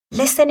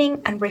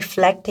Listening and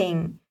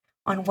reflecting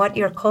on what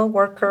your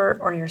coworker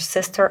or your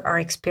sister are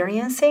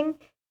experiencing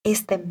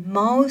is the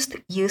most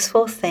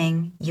useful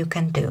thing you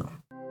can do.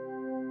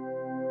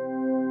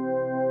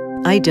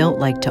 I don't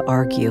like to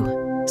argue,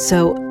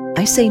 so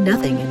I say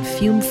nothing and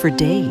fume for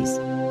days.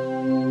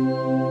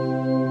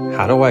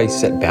 How do I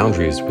set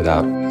boundaries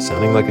without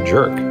sounding like a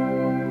jerk?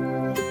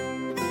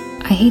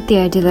 I hate the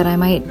idea that I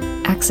might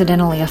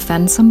accidentally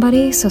offend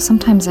somebody, so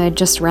sometimes I'd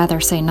just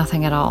rather say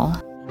nothing at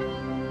all.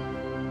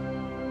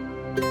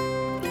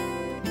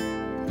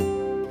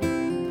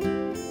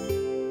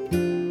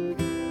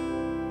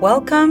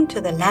 Welcome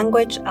to the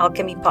Language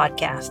Alchemy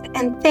Podcast,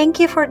 and thank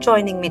you for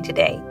joining me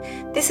today.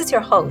 This is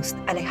your host,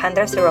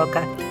 Alejandra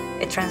Siroca,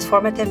 a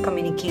transformative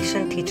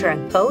communication teacher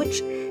and coach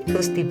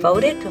who's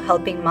devoted to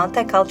helping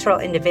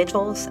multicultural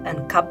individuals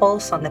and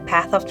couples on the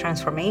path of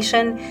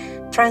transformation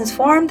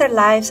transform their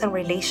lives and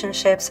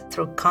relationships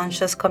through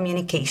conscious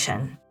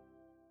communication.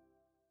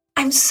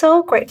 I'm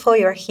so grateful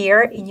you're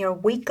here in your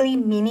weekly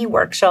mini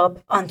workshop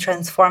on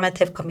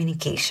transformative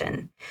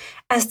communication.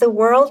 As the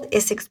world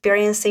is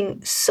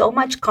experiencing so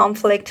much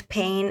conflict,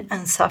 pain,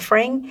 and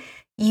suffering,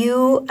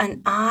 you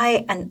and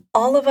I and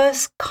all of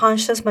us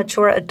conscious,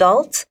 mature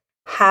adults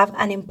have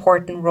an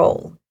important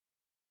role.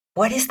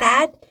 What is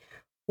that?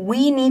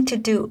 We need to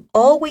do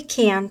all we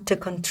can to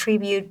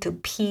contribute to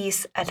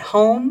peace at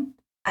home,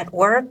 at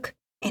work,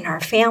 in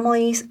our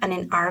families, and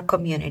in our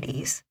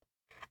communities.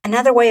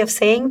 Another way of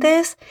saying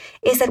this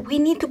is that we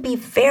need to be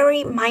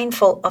very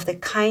mindful of the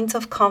kinds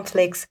of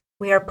conflicts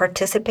we are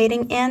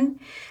participating in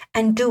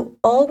and do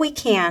all we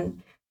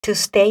can to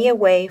stay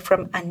away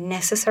from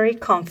unnecessary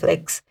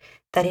conflicts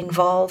that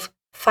involve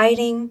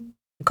fighting,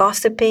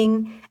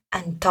 gossiping,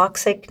 and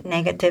toxic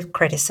negative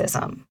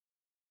criticism.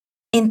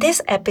 In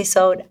this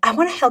episode, I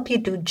want to help you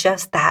do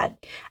just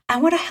that.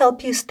 I want to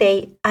help you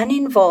stay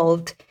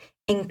uninvolved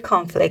in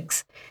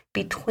conflicts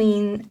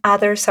between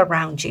others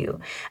around you.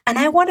 And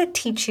I want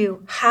to teach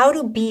you how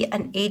to be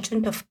an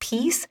agent of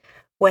peace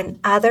when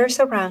others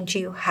around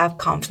you have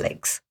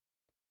conflicts.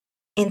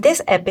 In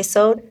this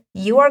episode,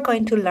 you are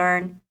going to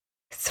learn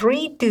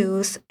 3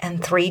 do's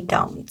and 3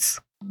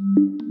 don'ts.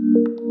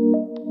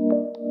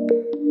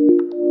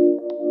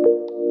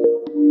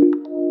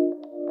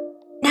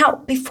 Now,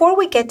 before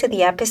we get to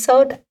the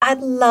episode,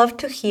 I'd love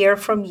to hear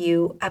from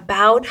you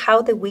about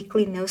how the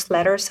weekly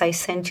newsletters I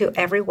send you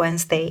every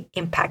Wednesday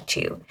impact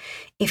you.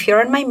 If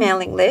you're on my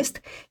mailing list,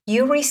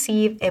 you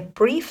receive a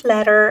brief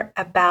letter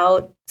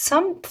about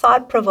some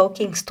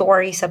thought-provoking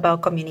stories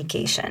about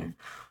communication.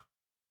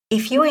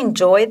 If you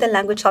enjoy the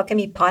Language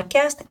Alchemy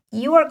podcast,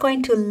 you are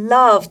going to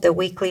love the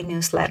weekly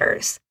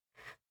newsletters.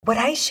 What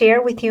I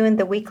share with you in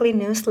the weekly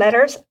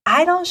newsletters,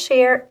 I don't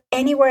share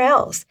anywhere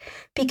else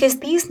because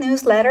these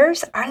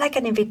newsletters are like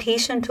an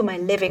invitation to my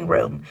living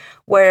room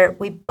where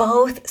we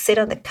both sit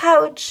on the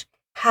couch,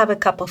 have a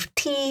cup of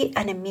tea,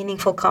 and a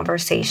meaningful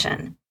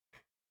conversation.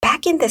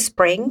 Back in the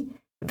spring,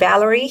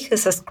 Valerie, who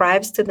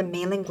subscribes to the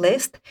mailing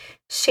list,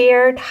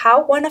 shared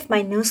how one of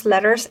my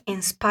newsletters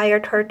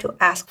inspired her to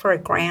ask for a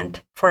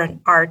grant for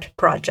an art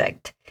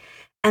project.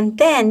 And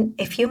then,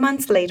 a few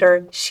months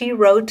later, she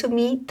wrote to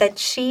me that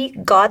she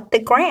got the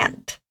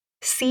grant.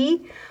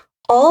 See,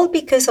 all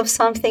because of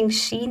something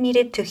she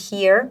needed to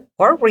hear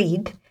or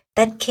read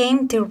that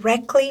came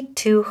directly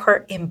to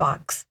her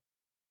inbox.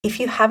 If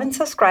you haven't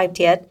subscribed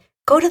yet,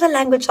 go to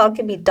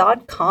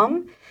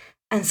thelanguagealchemy.com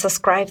and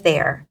subscribe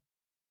there.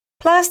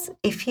 Plus,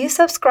 if you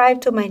subscribe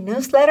to my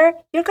newsletter,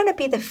 you're going to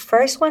be the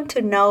first one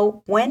to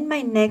know when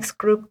my next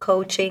group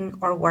coaching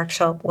or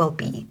workshop will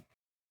be.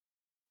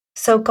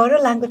 So go to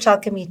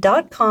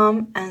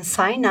languagealchemy.com and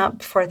sign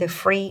up for the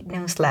free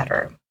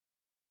newsletter.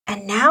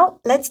 And now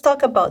let's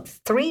talk about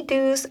 3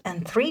 do's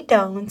and 3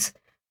 don'ts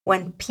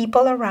when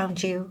people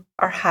around you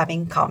are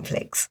having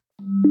conflicts.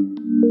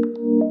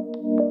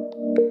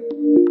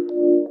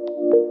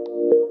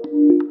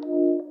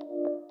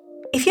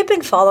 If you've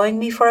been following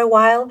me for a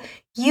while,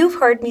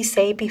 you've heard me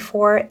say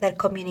before that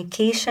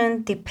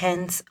communication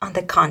depends on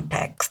the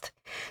context.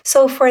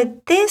 So for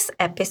this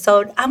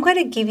episode, I'm going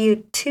to give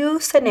you 2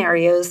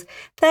 scenarios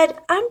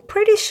that I'm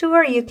pretty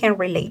sure you can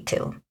relate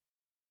to.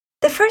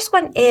 The first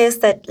one is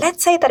that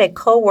let's say that a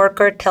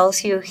coworker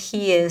tells you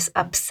he is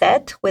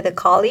upset with a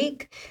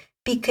colleague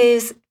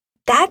because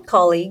that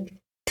colleague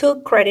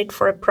took credit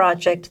for a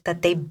project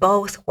that they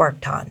both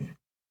worked on.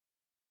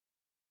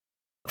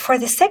 For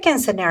the second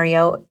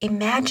scenario,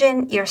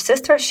 imagine your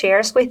sister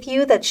shares with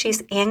you that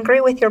she's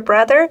angry with your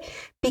brother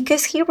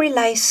because he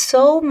relies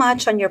so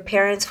much on your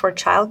parents for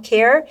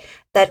childcare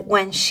that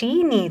when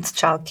she needs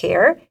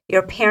childcare,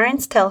 your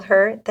parents tell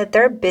her that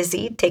they're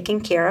busy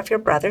taking care of your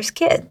brother's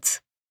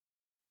kids.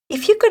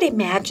 If you could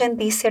imagine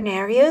these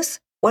scenarios,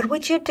 what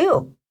would you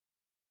do?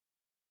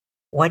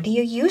 What do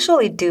you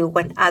usually do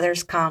when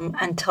others come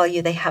and tell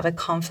you they have a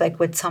conflict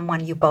with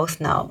someone you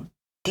both know?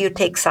 Do you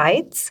take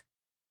sides?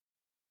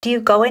 Do you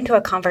go into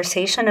a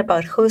conversation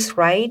about who's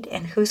right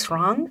and who's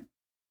wrong?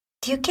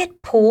 Do you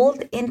get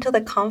pulled into the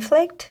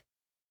conflict?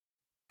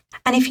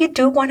 And if you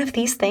do one of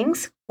these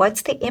things,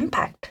 what's the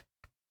impact?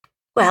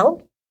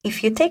 Well,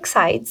 if you take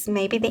sides,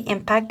 maybe the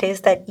impact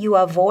is that you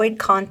avoid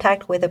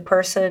contact with a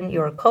person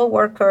your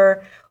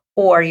coworker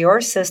or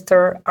your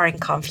sister are in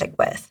conflict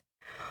with.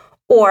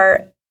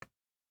 Or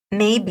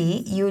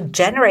maybe you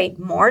generate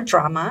more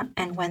drama,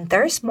 and when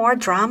there's more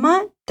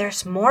drama,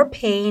 there's more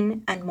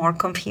pain and more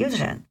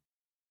confusion.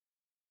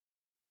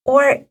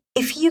 Or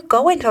if you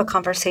go into a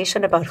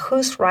conversation about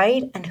who's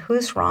right and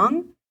who's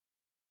wrong,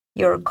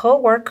 your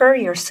coworker,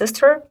 your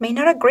sister may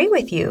not agree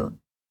with you.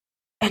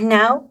 And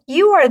now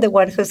you are the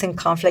one who's in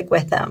conflict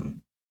with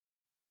them.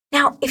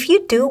 Now, if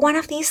you do one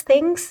of these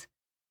things,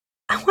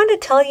 I want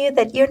to tell you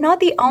that you're not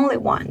the only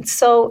one.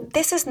 So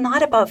this is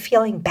not about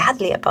feeling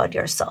badly about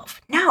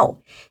yourself. No,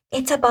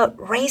 it's about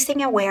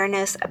raising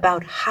awareness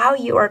about how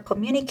you are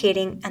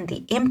communicating and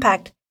the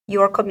impact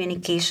your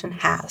communication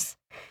has.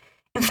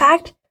 In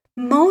fact,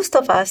 most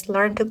of us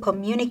learn to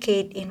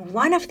communicate in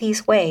one of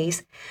these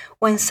ways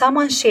when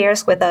someone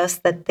shares with us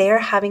that they're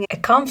having a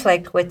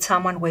conflict with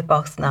someone we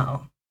both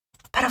know.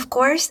 But of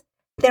course,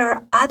 there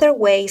are other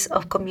ways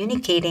of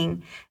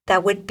communicating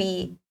that would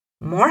be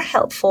more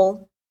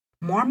helpful,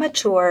 more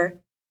mature,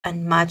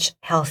 and much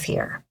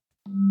healthier.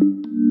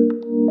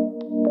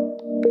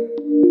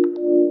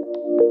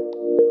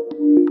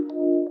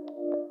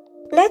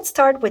 Let's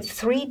start with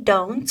 3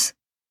 don'ts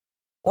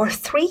or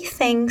 3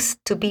 things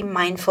to be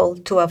mindful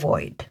to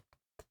avoid.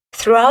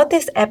 Throughout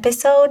this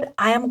episode,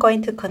 I am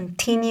going to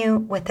continue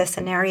with the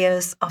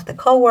scenarios of the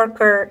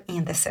coworker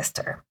and the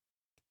sister.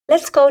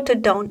 Let's go to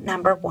don't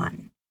number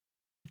 1.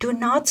 Do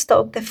not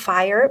stoke the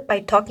fire by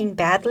talking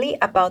badly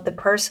about the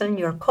person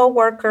your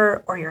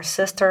coworker or your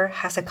sister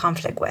has a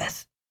conflict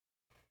with.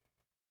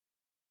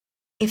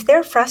 If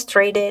they're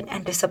frustrated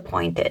and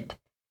disappointed,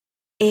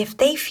 if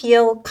they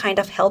feel kind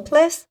of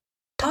helpless,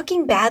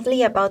 talking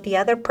badly about the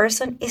other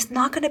person is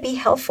not going to be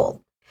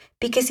helpful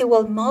because it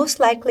will most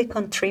likely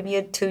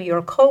contribute to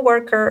your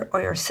coworker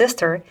or your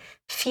sister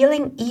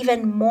feeling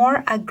even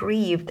more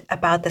aggrieved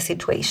about the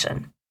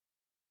situation.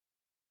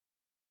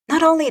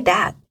 Not only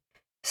that,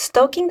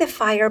 stoking the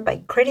fire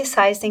by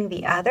criticizing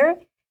the other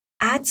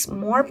adds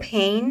more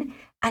pain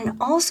and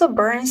also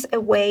burns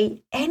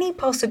away any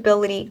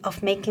possibility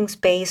of making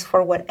space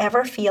for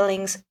whatever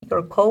feelings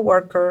your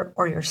coworker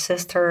or your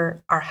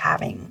sister are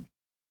having.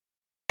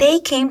 They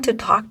came to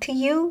talk to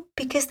you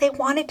because they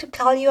wanted to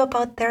tell you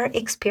about their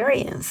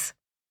experience.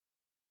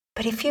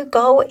 But if you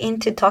go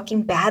into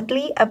talking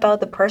badly about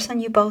the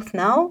person you both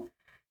know,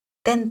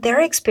 then their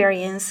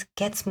experience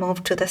gets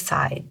moved to the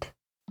side.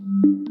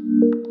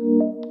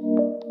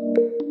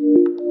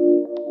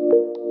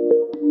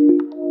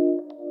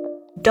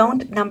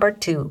 Don't number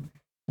 2.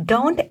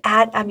 Don't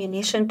add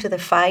ammunition to the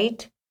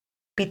fight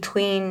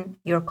between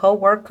your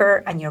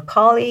coworker and your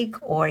colleague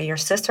or your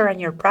sister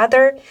and your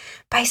brother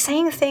by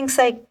saying things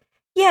like,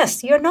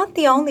 yes, you're not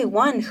the only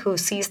one who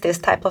sees this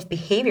type of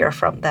behavior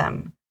from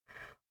them.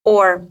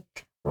 Or,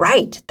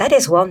 right, that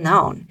is well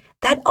known.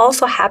 That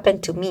also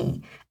happened to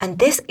me. And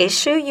this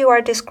issue you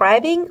are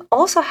describing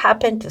also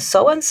happened to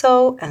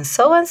so-and-so and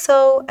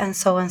so-and-so and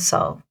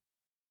so-and-so.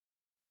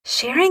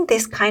 Sharing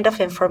this kind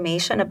of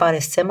information about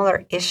a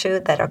similar issue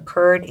that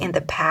occurred in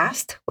the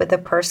past with the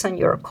person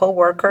your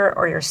coworker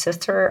or your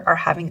sister are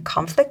having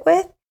conflict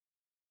with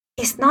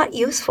is not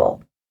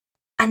useful.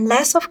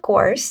 Unless, of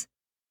course,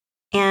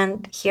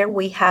 and here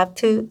we have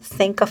to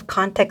think of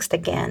context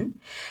again,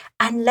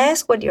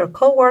 unless what your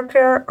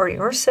coworker or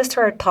your sister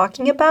are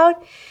talking about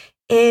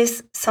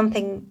is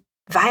something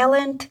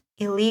violent,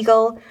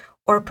 illegal,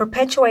 or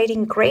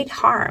perpetuating great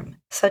harm,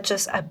 such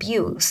as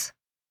abuse,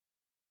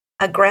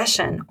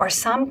 aggression, or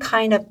some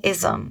kind of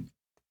ism,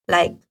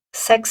 like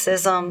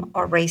sexism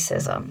or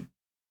racism.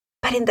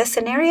 But in the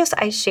scenarios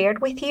I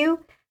shared with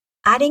you,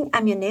 adding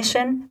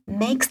ammunition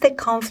makes the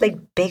conflict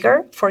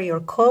bigger for your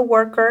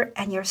coworker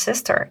and your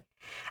sister.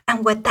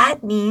 And what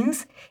that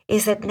means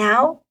is that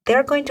now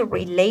they're going to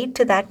relate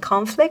to that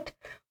conflict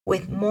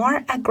with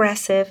more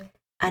aggressive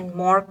and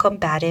more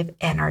combative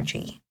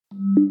energy.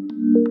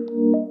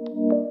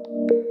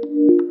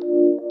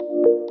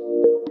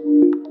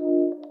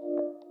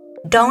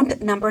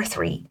 Don't number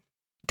 3.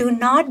 Do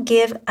not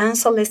give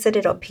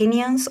unsolicited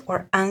opinions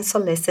or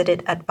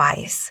unsolicited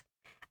advice.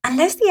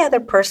 Unless the other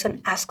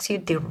person asks you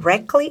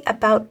directly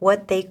about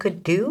what they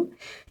could do,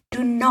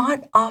 do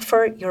not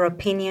offer your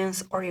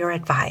opinions or your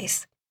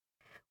advice.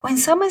 When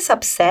someone's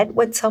upset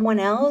with someone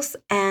else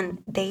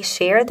and they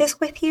share this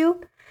with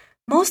you,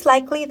 most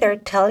likely they're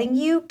telling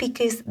you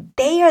because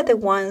they are the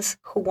ones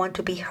who want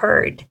to be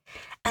heard,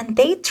 and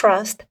they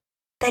trust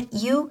that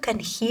you can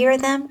hear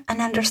them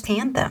and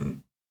understand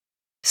them.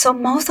 So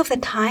most of the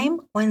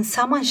time, when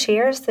someone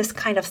shares this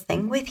kind of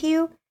thing with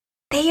you,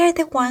 they are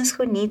the ones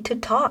who need to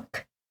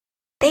talk.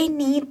 They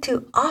need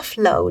to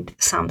offload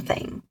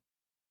something.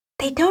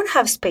 They don't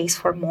have space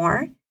for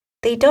more.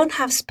 They don't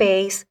have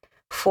space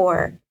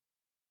for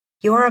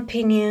your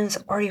opinions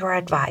or your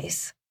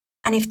advice.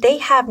 And if they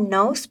have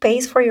no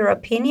space for your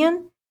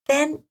opinion,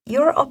 then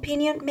your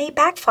opinion may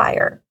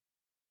backfire.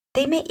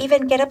 They may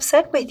even get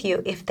upset with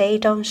you if they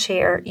don't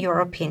share your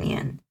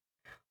opinion.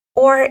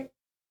 Or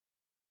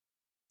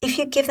If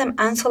you give them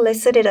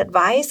unsolicited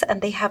advice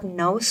and they have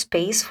no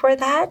space for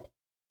that,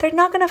 they're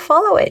not going to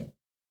follow it.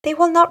 They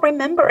will not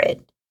remember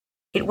it.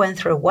 It went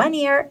through one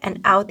ear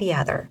and out the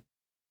other.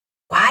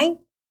 Why?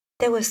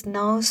 There was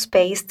no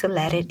space to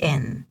let it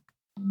in.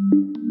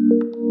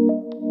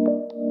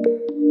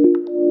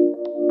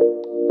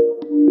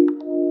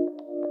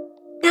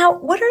 Now,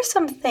 what are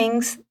some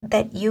things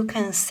that you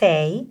can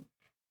say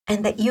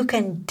and that you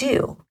can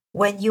do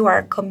when you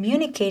are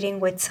communicating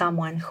with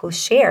someone who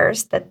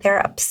shares that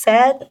they're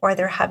upset or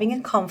they're having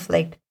a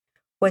conflict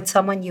with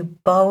someone you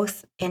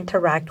both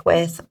interact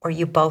with or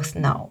you both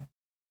know?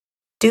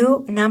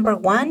 Do number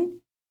 1,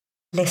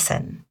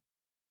 listen.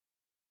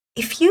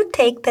 If you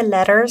take the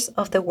letters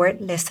of the word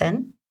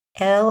listen,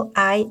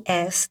 L-I-S-T-E-N,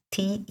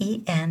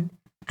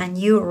 and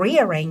you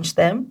rearrange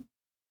them,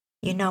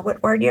 you know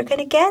what word you're going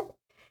to get?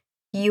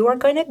 You are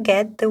going to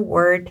get the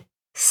word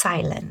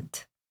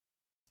silent.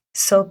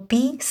 So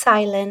be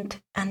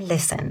silent and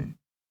listen.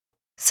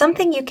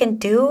 Something you can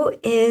do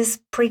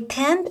is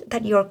pretend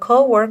that your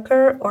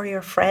coworker or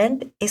your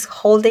friend is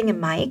holding a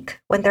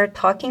mic when they're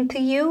talking to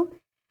you,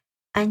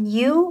 and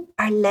you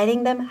are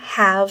letting them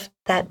have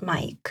that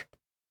mic.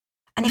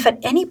 And if at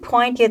any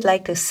point you'd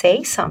like to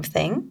say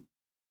something,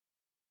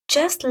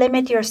 just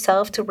limit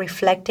yourself to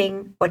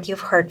reflecting what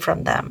you've heard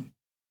from them.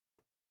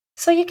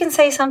 So you can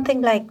say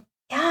something like,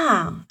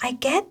 "Yeah, I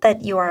get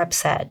that you are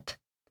upset."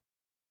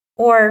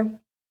 Or,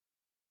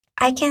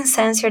 "I can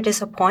sense your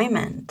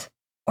disappointment,"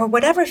 or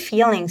whatever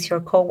feelings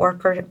your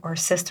coworker or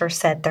sister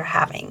said they're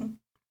having.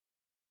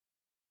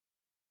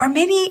 Or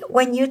maybe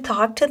when you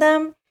talk to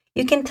them,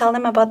 you can tell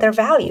them about their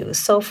values.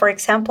 So for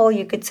example,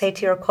 you could say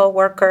to your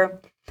coworker,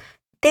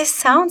 "This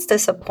sounds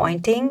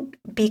disappointing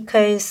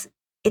because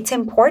it's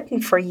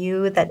important for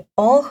you that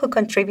all who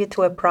contribute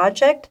to a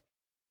project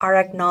are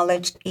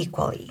acknowledged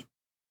equally."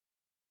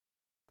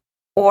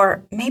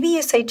 Or maybe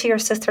you say to your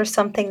sister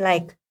something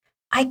like,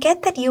 "I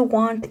get that you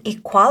want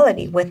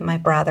equality with my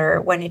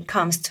brother when it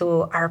comes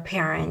to our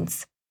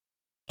parents.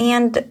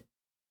 And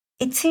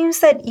it seems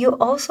that you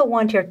also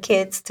want your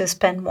kids to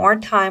spend more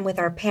time with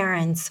our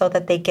parents so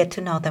that they get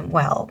to know them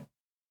well."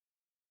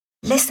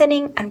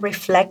 Listening and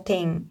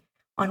reflecting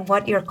on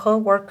what your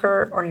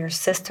coworker or your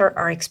sister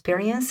are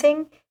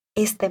experiencing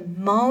is the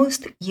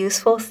most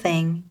useful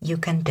thing you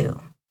can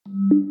do.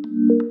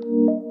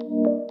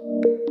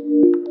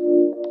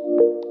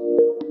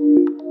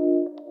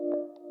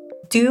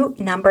 Do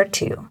number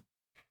 2.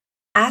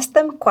 Ask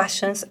them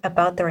questions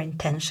about their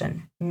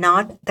intention,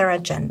 not their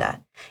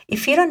agenda.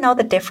 If you don't know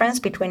the difference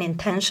between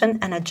intention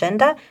and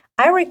agenda,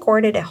 I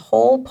recorded a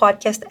whole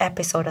podcast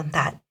episode on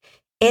that.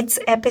 It's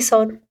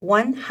episode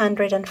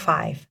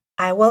 105.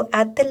 I will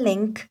add the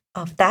link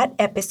of that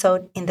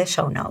episode in the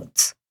show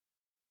notes.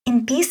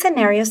 In these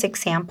scenarios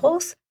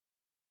examples,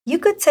 you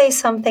could say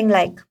something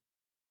like,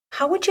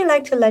 "How would you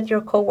like to let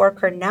your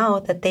coworker know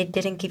that they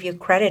didn't give you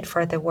credit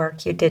for the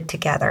work you did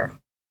together?"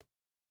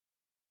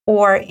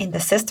 Or in the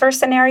sister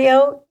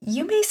scenario,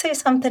 you may say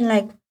something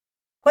like,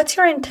 "What's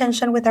your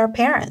intention with our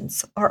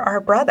parents or our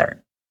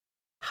brother?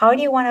 How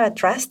do you want to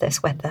address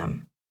this with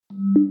them?"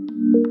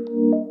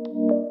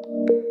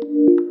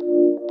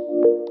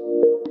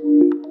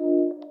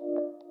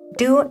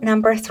 Do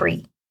number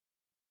 3.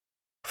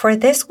 For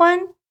this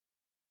one,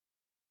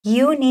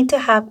 you need to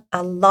have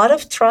a lot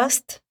of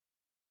trust,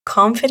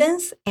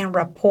 confidence, and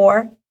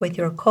rapport with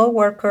your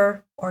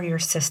coworker or your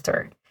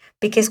sister.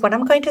 Because what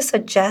I'm going to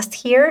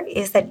suggest here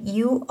is that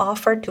you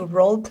offer to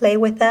role play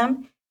with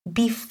them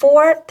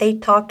before they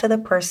talk to the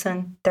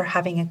person they're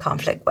having a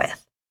conflict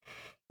with.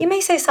 You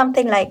may say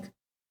something like,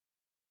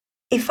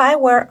 "If I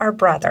were our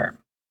brother,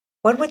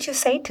 what would you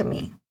say to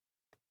me?"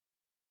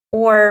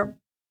 Or,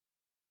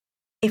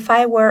 "If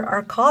I were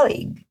our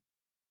colleague,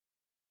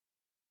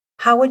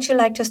 how would you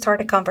like to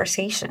start a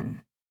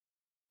conversation?"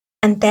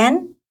 And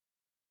then,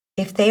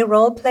 if they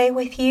role play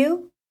with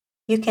you,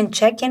 you can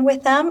check in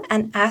with them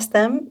and ask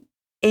them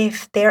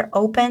if they're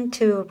open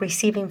to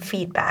receiving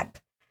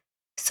feedback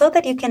so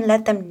that you can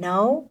let them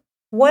know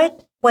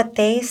what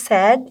they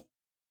said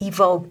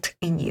evoked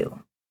in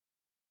you.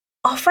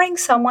 Offering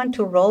someone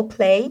to role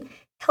play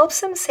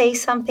helps them say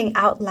something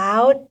out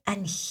loud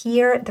and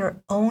hear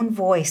their own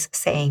voice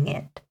saying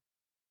it.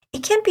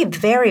 It can be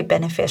very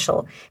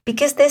beneficial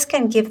because this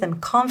can give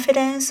them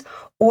confidence,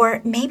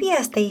 or maybe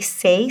as they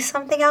say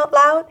something out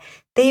loud,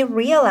 they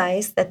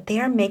realize that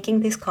they are making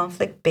this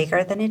conflict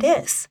bigger than it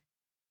is.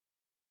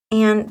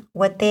 And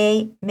what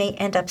they may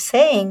end up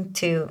saying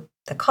to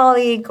the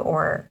colleague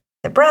or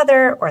the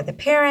brother or the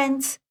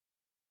parents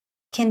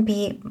can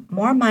be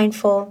more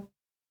mindful,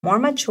 more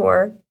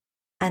mature,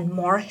 and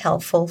more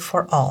helpful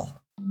for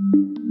all.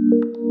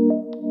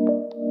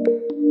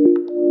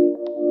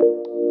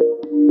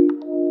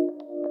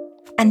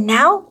 And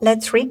now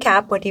let's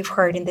recap what you've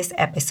heard in this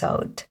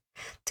episode.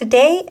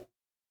 Today,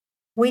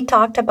 we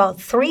talked about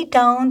 3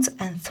 don'ts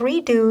and 3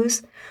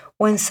 do's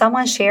when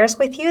someone shares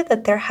with you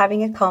that they're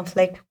having a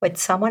conflict with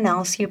someone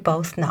else you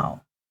both know.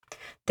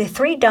 The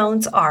 3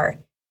 don'ts are: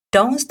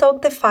 don't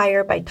stoke the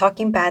fire by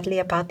talking badly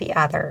about the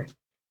other.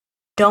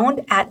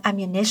 Don't add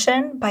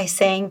ammunition by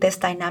saying this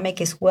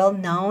dynamic is well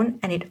known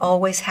and it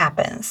always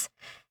happens.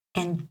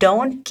 And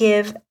don't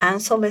give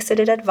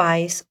unsolicited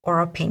advice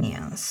or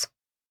opinions.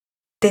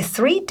 The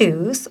 3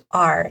 do's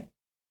are: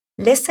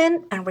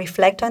 listen and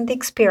reflect on the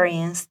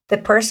experience the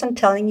person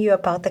telling you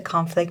about the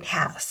conflict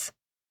has.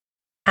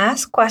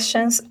 Ask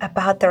questions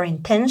about their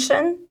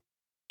intention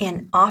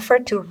and offer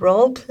to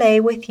role play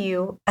with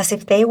you as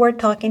if they were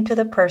talking to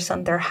the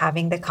person they're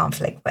having the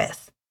conflict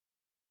with.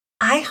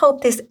 I hope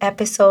this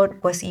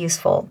episode was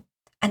useful.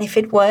 And if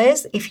it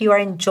was, if you are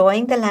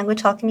enjoying the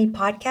Language Alchemy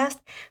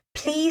podcast,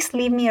 please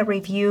leave me a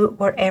review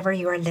wherever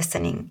you are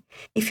listening.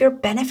 If you're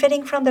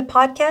benefiting from the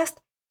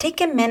podcast,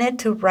 take a minute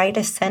to write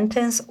a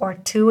sentence or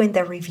 2 in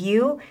the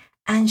review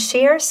and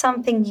share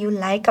something you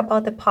like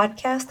about the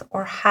podcast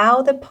or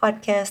how the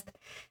podcast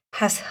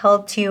has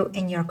helped you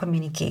in your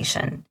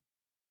communication.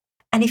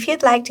 And if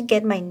you'd like to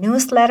get my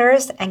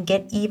newsletters and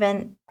get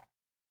even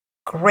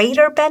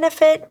greater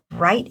benefit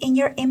right in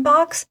your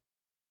inbox,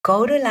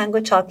 go to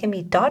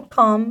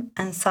languagealchemy.com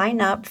and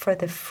sign up for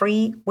the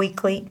free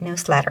weekly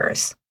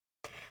newsletters.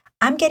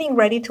 I'm getting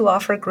ready to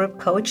offer group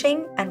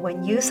coaching, and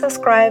when you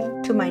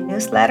subscribe to my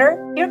newsletter,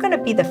 you're going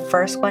to be the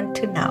first one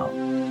to know.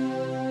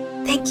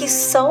 Thank you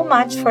so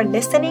much for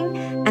listening,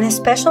 and a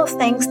special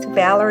thanks to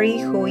Valerie,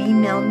 who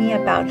emailed me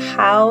about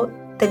how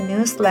the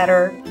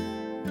newsletter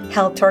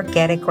helped her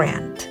get a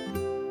grant.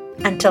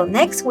 Until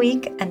next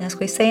week, and as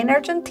we say in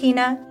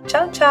Argentina,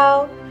 ciao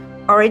ciao!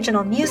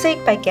 Original music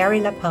by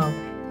Gary LaPoe.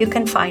 You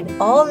can find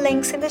all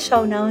links in the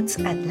show notes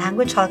at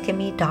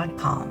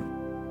languagealchemy.com.